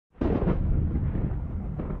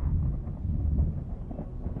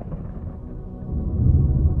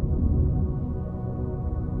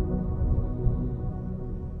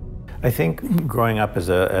I think growing up as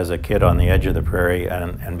a kid on the edge of the prairie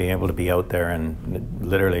and being able to be out there and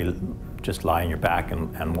literally just lie on your back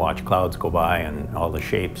and watch clouds go by and all the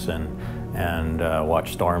shapes and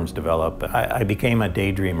watch storms develop, I became a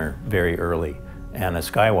daydreamer very early and a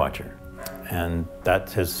sky watcher. And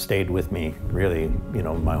that has stayed with me really, you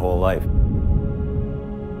know, my whole life.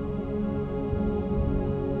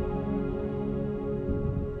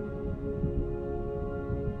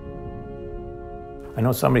 I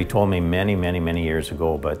know somebody told me many years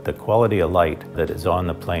ago, but the quality of light that is on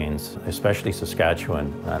the plains, especially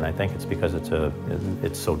Saskatchewan, and I think it's because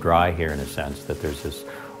it's so dry here in a sense, that there's this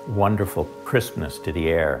wonderful crispness to the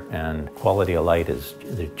air, and quality of light is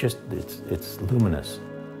just, it's luminous.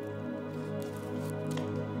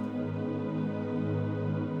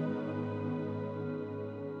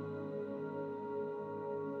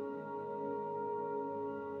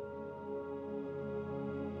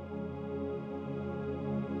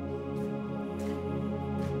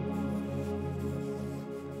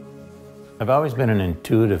 I've always been an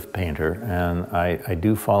intuitive painter, and I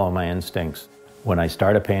do follow my instincts. When I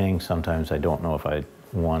start a painting, sometimes I don't know if I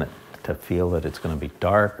want it to feel that it's going to be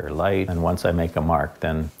dark or light. And once I make a mark,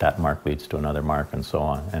 then that mark leads to another mark and so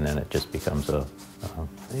on. And then it just becomes a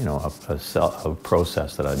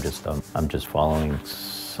process that I'm just following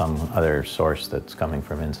some other source that's coming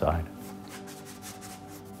from inside.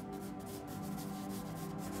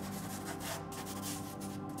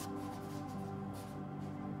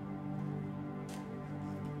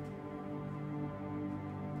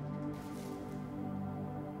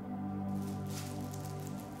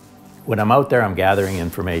 When I'm out there, I'm gathering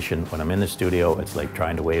information. When I'm in the studio, it's like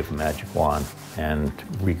trying to wave a magic wand and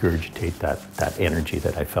regurgitate that energy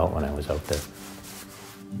that I felt when I was out there.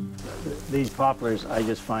 These poplars I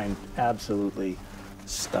just find absolutely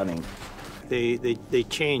stunning. They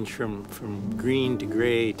change from green to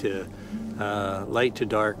gray to light to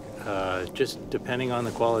dark, just depending on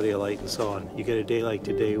the quality of light and so on. You get a day like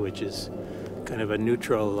today, which is kind of a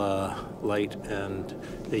neutral light, and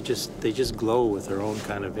they just glow with their own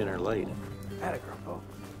kind of inner light.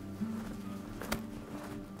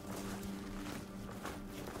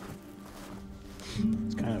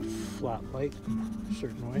 It's kind of flat light, a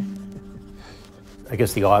certain way. I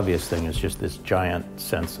guess the obvious thing is just this giant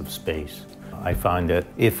sense of space. I find that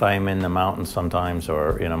if I'm in the mountains sometimes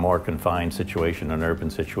or in a more confined situation, an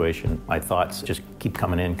urban situation, my thoughts just keep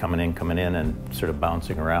coming in and sort of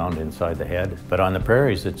bouncing around inside the head. But on the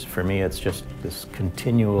prairies, for me, it's just this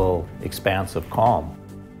continual expanse of calm.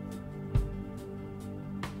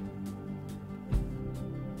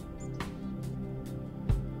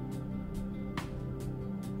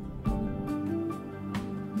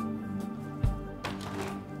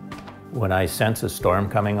 When I sense a storm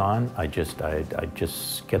coming on, I just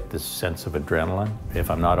get this sense of adrenaline.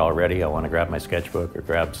 If I'm not already, I want to grab my sketchbook or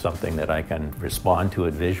grab something that I can respond to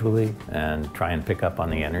it visually and try and pick up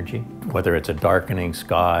on the energy. Whether it's a darkening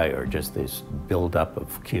sky or just this buildup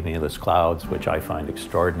of cumulus clouds, which I find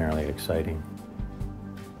extraordinarily exciting.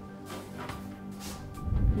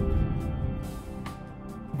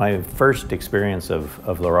 My first experience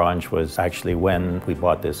of L'Orange was actually when we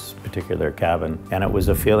bought this particular cabin, and it was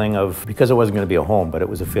a feeling of, because it wasn't going to be a home, but it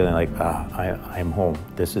was a feeling like, I'm home.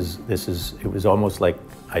 It was almost like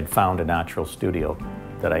I'd found a natural studio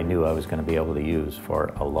that I knew I was going to be able to use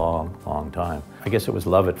for a long time. I guess it was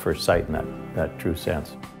love at first sight in that true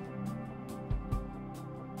sense.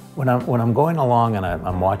 When I'm going along and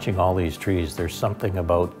I'm watching all these trees, there's something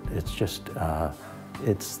about,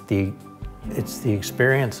 it's the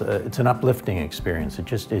experience, it's an uplifting experience. It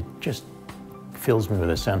just fills me with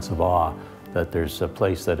a sense of awe that there's a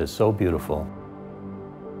place that is so beautiful.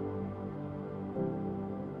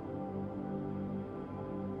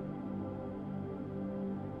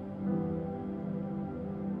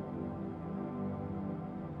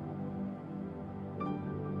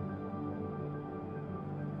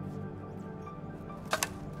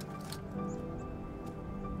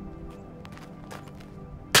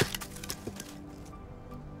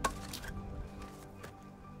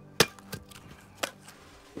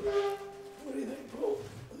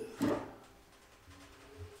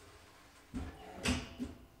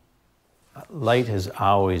 Light has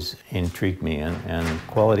always intrigued me, and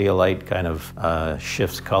quality of light kind of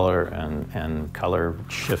shifts color, and color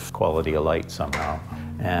shifts quality of light somehow.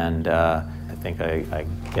 And I think I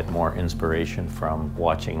get more inspiration from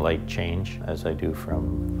watching light change as I do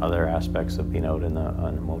from other aspects of being out on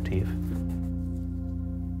the motif.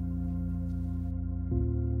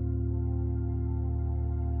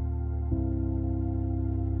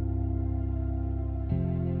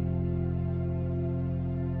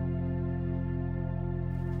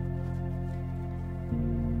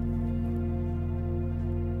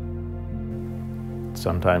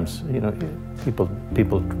 sometimes, you know, people,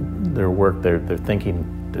 their work, they're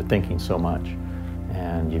thinking so much,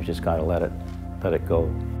 and you've just got to let it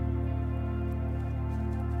go.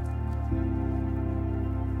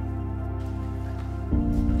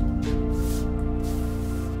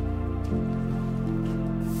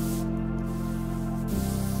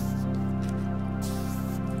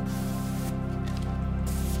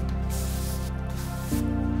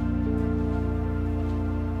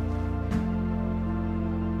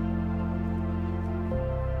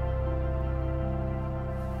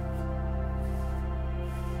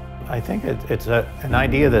 I think it's an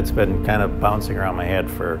idea that's been kind of bouncing around my head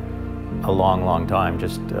for a long, long time,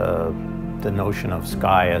 just the notion of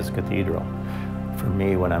sky as cathedral. For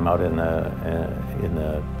me, when I'm out in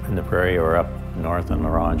the prairie or up north in La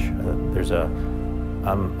Ronge,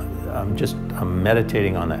 I'm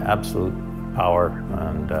meditating on the absolute power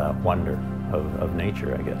and wonder of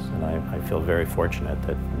nature, I guess, and I feel very fortunate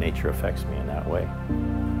that nature affects me in that way.